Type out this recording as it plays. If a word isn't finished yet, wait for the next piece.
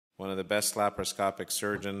one of the best laparoscopic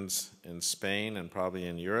surgeons in Spain and probably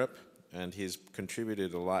in Europe, and he's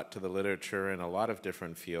contributed a lot to the literature in a lot of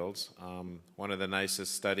different fields. One of the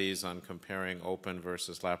nicest studies on comparing open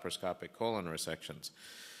versus laparoscopic colon resections.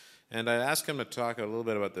 And I asked him to talk a little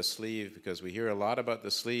bit about the sleeve because we hear a lot about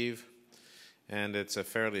the sleeve, and it's a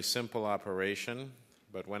fairly simple operation,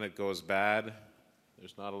 but when it goes bad,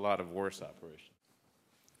 there's not a lot of worse operations.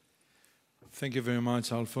 Thank you very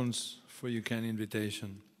much, Alphonse, for your kind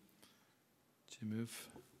invitation to move.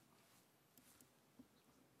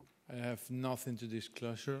 I have nothing to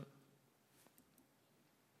disclosure.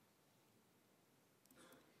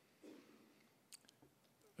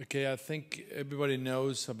 Okay, I think everybody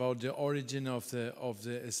knows about the origin of the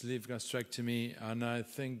sleeve gastrectomy, and I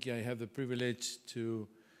think I have the privilege to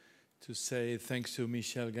say thanks to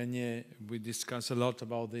Michel Gagné. We discussed a lot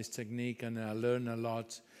about this technique, and I learned a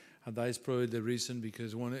lot. And that is probably the reason,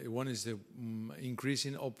 because one is the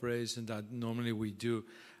increasing operation that normally we do,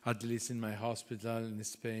 at least in my hospital in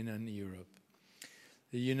Spain and Europe.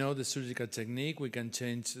 You know the surgical technique. We can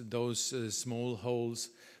change those small holes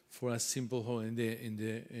for a simple hole in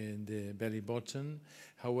the belly button.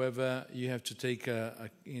 However, you have to take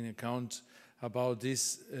in account about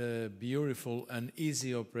this beautiful and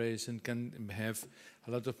easy operation can have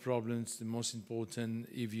a lot of problems. The most important,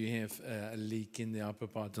 if you have a leak in the upper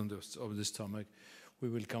part of the stomach, we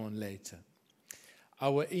will come on later.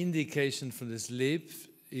 Our indication for the sleeve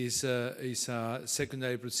is a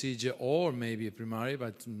secondary procedure or maybe a primary,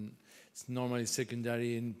 but it's normally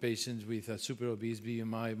secondary in patients with a super obese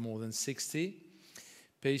BMI more than 60.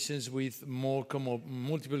 Patients with multiple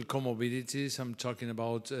comorbidities. I'm talking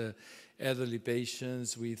about elderly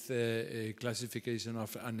patients with a classification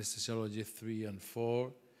of anesthesiology 3 and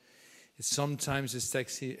 4. Sometimes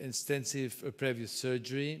extensive previous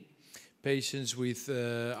surgery. Patients with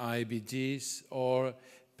IBDs or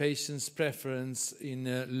patients' preference in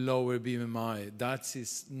a lower BMI. That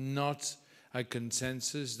is not a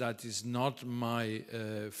consensus, that is not my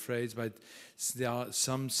phrase, but there are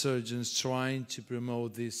some surgeons trying to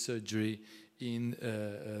promote this surgery in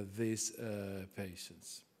these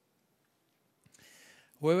patients.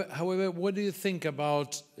 However, what do you think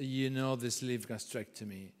about, the sleeve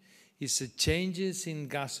gastrectomy? It's changes in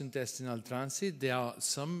gastrointestinal transit. There are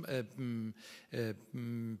some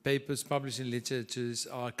papers published in literatures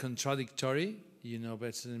are contradictory, you know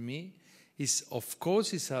better than me. Of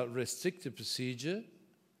course, it's a restricted procedure,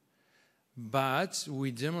 but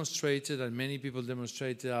we demonstrated, and many people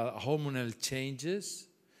demonstrated, hormonal changes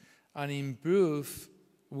and improve.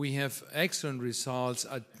 We have excellent results,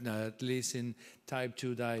 at least in type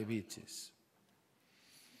 2 diabetes.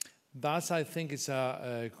 That, I think, is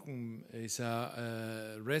a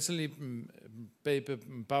recently paper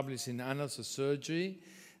published in Annals of Surgery.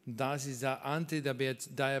 That is the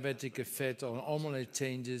anti-diabetic effect on hormonal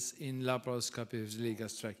changes in laparoscopic sleeve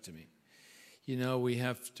gastrectomy. We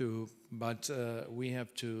have to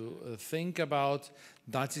think about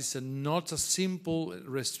that is not a simple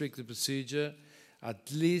restricted procedure.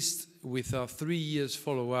 At least with a 3 years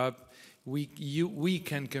follow-up, we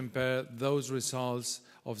can compare those results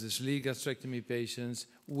of the sleeve gastrectomy patients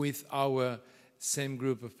with our same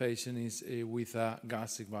group of patients with a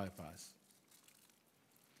gastric bypass.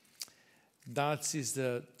 That is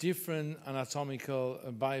the different anatomical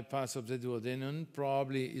bypass of the duodenum.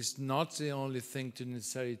 Probably is not the only thing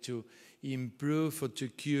necessary to improve or to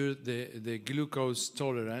cure the glucose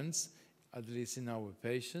tolerance, at least in our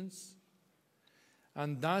patients.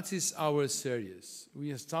 And that is our series.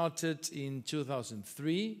 We started in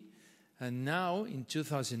 2003, and now in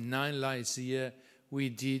 2009, last year, we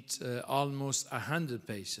did almost 100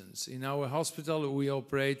 patients. In our hospital, we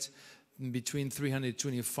operate between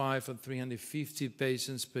 325 and 350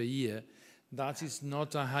 patients per year. That is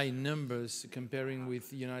not a high numbers comparing with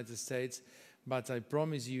the United States, but I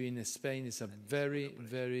promise you in Spain it's a very,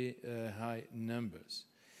 very high numbers.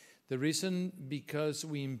 The reason, because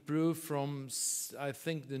we improved from, I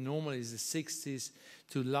think the normal is the 60s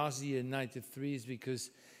to last year 93, is because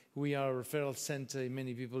we are a referral center.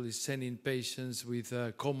 Many people is sending patients with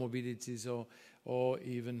comorbidities or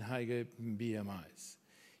even higher BMIs.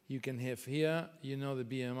 You can have here, the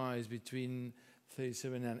BMI is between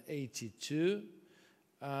 37 and 82,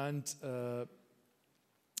 and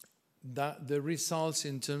that the results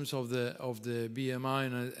in terms of the BMI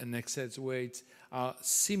and excess weight are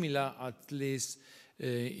similar, at least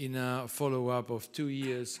in a follow-up of 2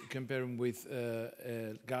 years comparing with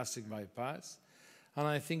gastric bypass. And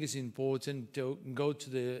I think it's important to go to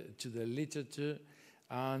the literature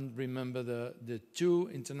and remember the two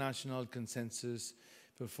international consensus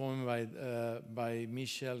performed by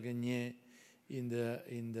Michel Gagné in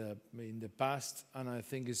the past, and I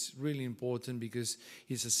think it's really important because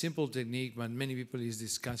it's a simple technique, but many people is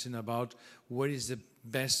discussing about what is the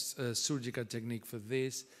best surgical technique for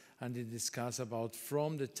this, and they discuss about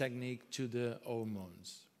from the technique to the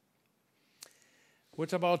hormones.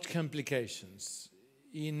 What about complications?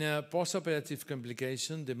 In postoperative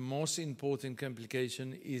complication, the most important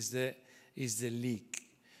complication is the leak.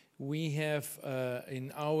 We have,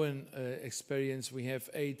 in our experience, we have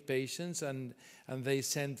 8 patients, and they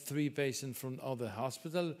send 3 patients from other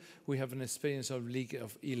hospital. We have an experience of leak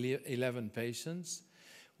of 11 patients.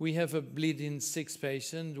 We have a bleeding 6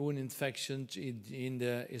 patients, wound infection in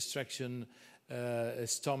the extraction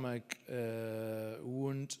stomach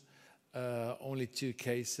wound, only 2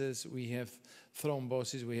 cases. We have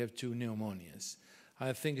thrombosis, we have 2 pneumonias.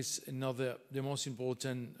 I think it's the most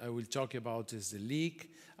important I will talk about is the leak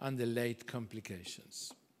and the late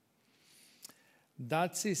complications.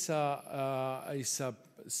 That is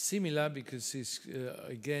similar because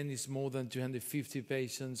again, it's more than 250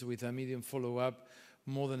 patients with a median follow-up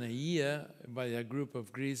more than a year by a group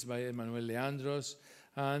of Greece by Emanuel Leandros,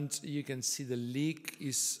 and you can see the leak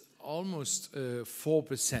is almost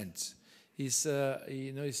 4%. It's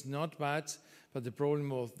not bad, but the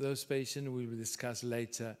problem of those patients we will discuss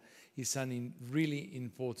later is really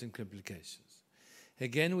important complications.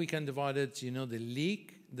 Again, we can divide it, the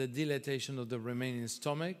leak, the dilatation of the remaining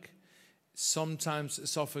stomach, sometimes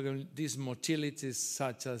esophageal dysmotilities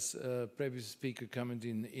such as previous speaker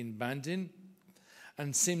commented in banding,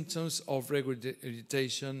 and symptoms of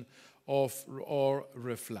regurgitation or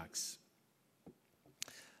reflux.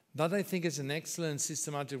 That I think is an excellent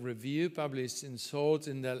systematic review published in SWORD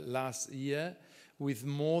in the last year with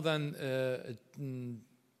more than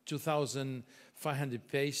 2,500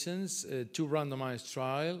 patients, 2 randomized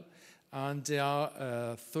trials, and there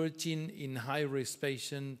are 13 in high-risk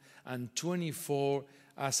patients and 24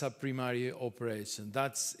 as a primary operation.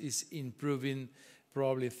 That is improving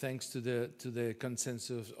probably thanks to the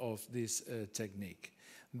consensus of this technique.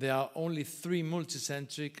 There are only 3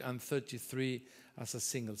 multicentric and 33 as a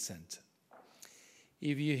single center.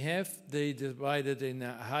 If you have, they divided in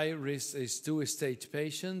a high risk as 2-stage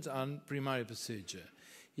patient and primary procedure.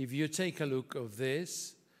 If you take a look of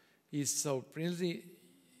this, it's so really,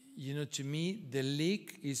 to me, the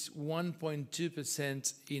leak is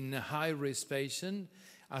 1.2% in a high-risk patient.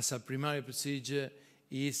 As a primary procedure,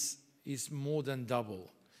 is more than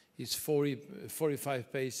double. It's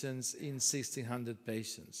 45 patients in 1,600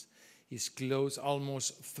 patients. It's close,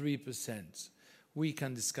 almost 3%. We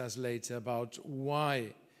can discuss later about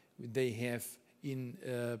why they have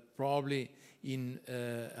probably in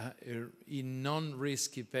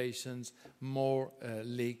non-risky patients more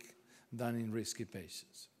leak than in risky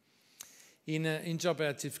patients. In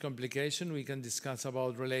intraoperative complication, we can discuss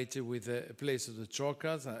about related with the place of the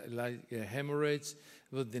trocars, like hemorrhage,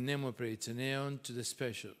 with the pneumoperitoneum to the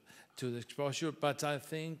exposure. But I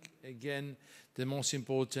think, again, the most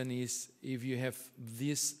important is if you have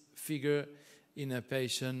this figure in a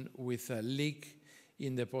patient with a leak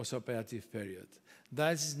in the postoperative period.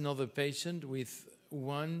 That is another patient with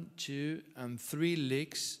 1, 2, and 3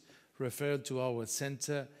 leaks referred to our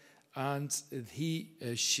center, and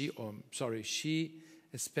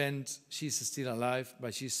she's still alive,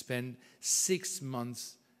 but she spent 6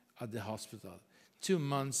 months at the hospital, 2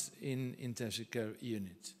 months in intensive care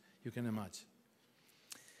unit. You can imagine.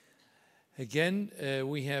 Again,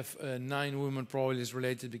 we have 9 women probably is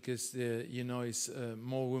related because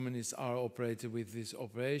more women are operated with this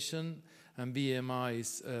operation, and BMI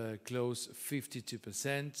is close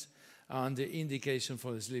 52%, and the indication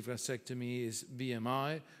for the sleeve gastrectomy is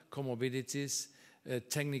BMI, comorbidities,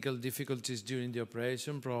 technical difficulties during the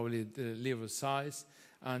operation, probably the liver size,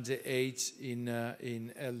 and the age in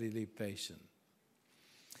elderly patient.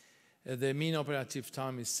 The mean operative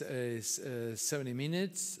time is 70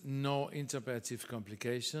 minutes, no intraoperative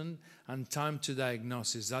complication, and time to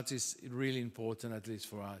diagnosis. That is really important, at least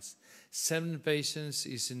for us. 7 patients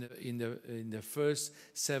is in the first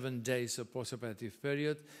 7 days of postoperative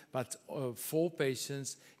period, but 4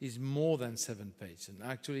 patients is more than 7 patients.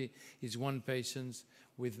 Actually, it's 1 patient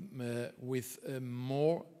with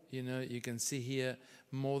more. You can see here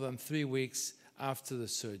more than 3 weeks after the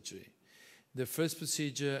surgery. The first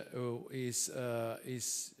procedure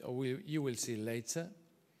you will see later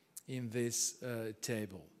in this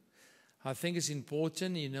table. I think it's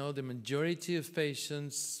important, the majority of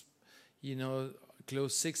patients,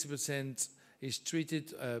 close 60% is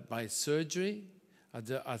treated by surgery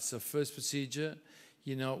as the first procedure.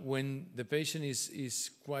 When the patient is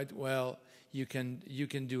quite well, you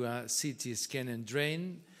can do a CT scan and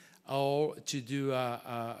drain, or to do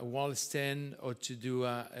a wall stent, or to do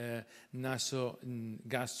a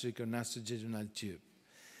nasogastric or nasojejunal tube.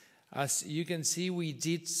 As you can see, we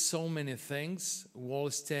did so many things, wall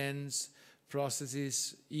stents,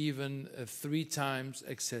 prostheses, even 3 times,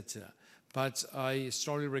 etc. But I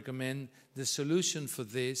strongly recommend the solution for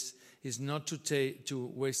this is not to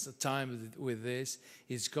waste time with this,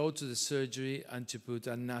 is go to the surgery and to put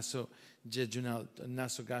a nasogastric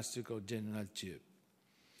or jejunal tube.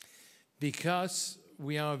 Because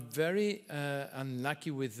we are very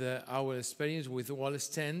unlucky with our experience with wall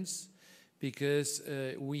stents, because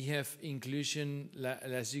we have inclusion,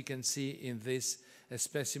 as you can see in this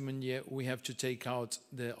specimen here, we have to take out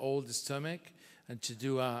the old stomach and to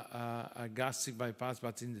do a gastric bypass,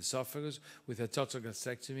 but in the esophagus with a total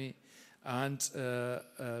gastrectomy. And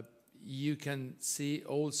you can see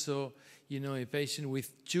also, a patient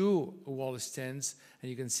with 2 wall stents,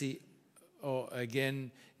 and you can see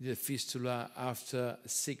again the fistula after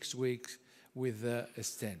 6 weeks with the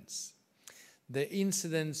stents. The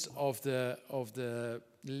incidence of the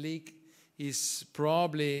leak is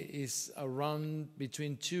probably around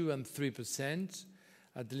between 2 and 3%,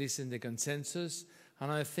 at least in the consensus,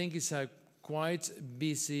 and I think it's a quite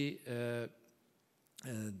busy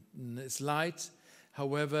slide.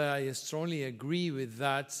 However, I strongly agree with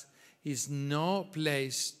that. Is no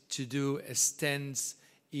place to do stents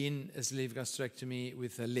in a sleeve gastrectomy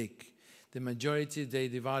with a leak. The majority, they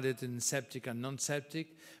divided in septic and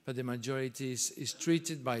non-septic, but the majority is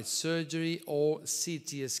treated by surgery or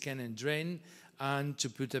CT scan and drain, and to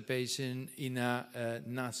put a patient in a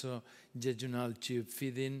nasojejunal tube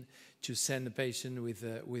feeding, to send a patient with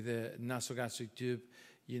a nasogastric tube,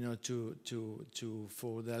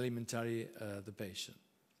 for the alimentary the patient.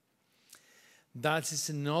 That is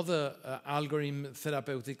another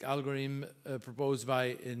therapeutic algorithm proposed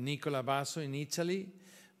by Nicola Basso in Italy,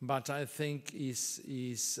 but I think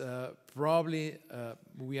is probably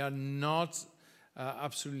we are not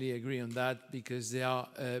absolutely agree on that, because they are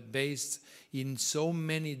based in so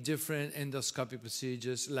many different endoscopic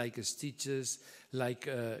procedures, like stitches, like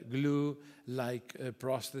glue, like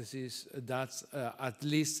prosthesis. That's at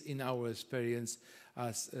least in our experience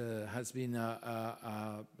has been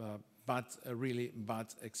a really bad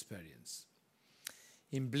experience.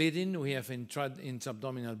 In bleeding, we have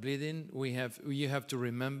intra-abdominal bleeding. You have to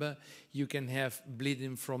remember, you can have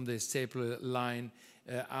bleeding from the stapler line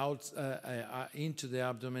out into the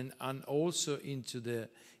abdomen and also into the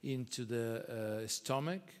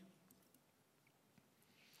stomach.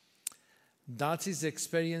 That is the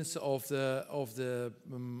experience of the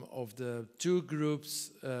 2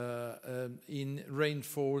 groups in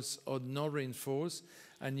reinforced or not reinforced,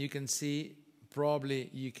 and you can see. Probably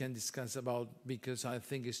you can discuss about, because I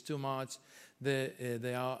think it's too much. There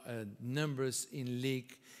are numbers in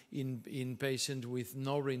leak in patients with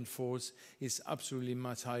no reinforced is absolutely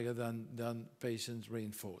much higher than patients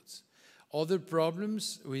reinforced. Other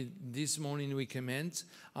problems this morning we comment.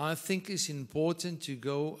 I think it's important to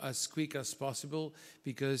go as quick as possible,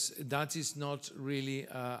 because that is not really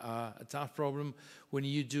a tough problem when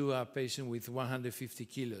you do a patient with 150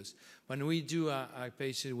 kilos. When we do a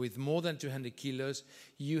patient with more than 200 kilos,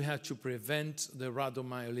 you have to prevent the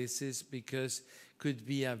rhabdomyolysis, because it could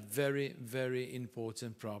be a very, very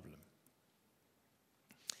important problem.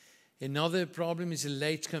 Another problem is a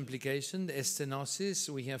late complication, the stenosis.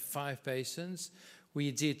 We have 5 patients. We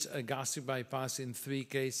did a gastric bypass in 3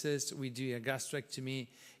 cases. We do a gastrectomy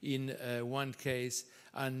in 1 case.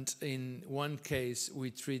 And in 1 case, we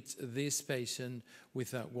treat this patient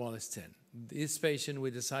with a wall stent. This patient, we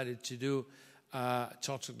decided to do a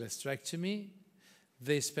total gastrectomy.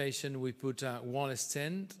 This patient, we put a wall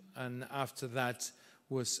stent, and after that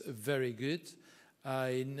was very good.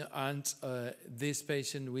 This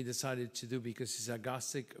patient we decided to do, because it's a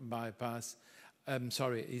gastric bypass,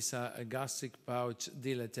 it's a gastric pouch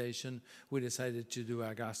dilatation, we decided to do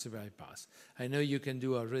a gastric bypass. I know you can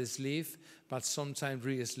do a re-sleeve, but sometimes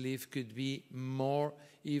re-sleeve could be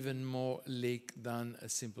even more leak than a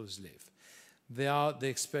simple sleeve. They are the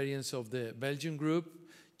experience of the Belgian group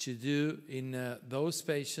to do in those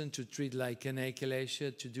patients, to treat like an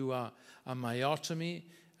achalasia, to do a myotomy.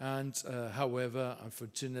 And however,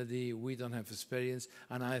 unfortunately, we don't have experience,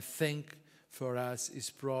 and I think for us it's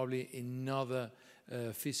probably another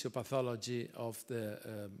physiopathology of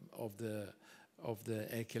the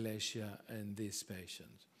achalasia in this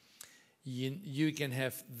patient. You can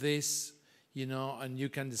have this, and you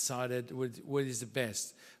can decide what is the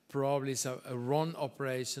best. Probably it's a wrong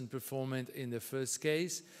operation performed in the first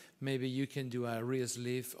case. Maybe you can do a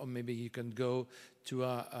re-sleeve, or maybe you can go to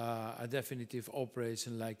a definitive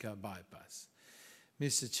operation like a bypass.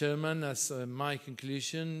 Mr. Chairman, as my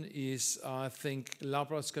conclusion is, I think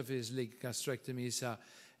laparoscopy sleeve gastrectomy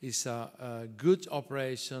is a good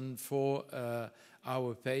operation for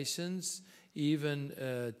our patients, even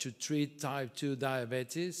to treat type 2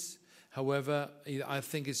 diabetes. However, I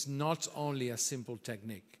think it's not only a simple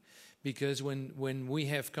technique, because when we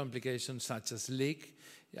have complications such as leak,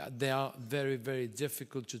 they are very, very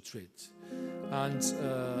difficult to treat. And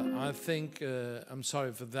I think, I'm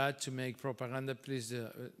sorry for that, to make propaganda, please,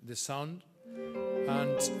 the sound,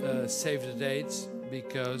 and save the dates,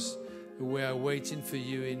 because we are waiting for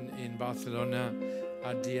you in Barcelona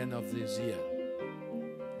at the end of this year.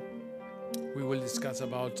 We will discuss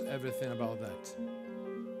about everything about that.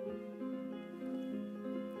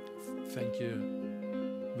 Thank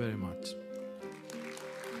you very much.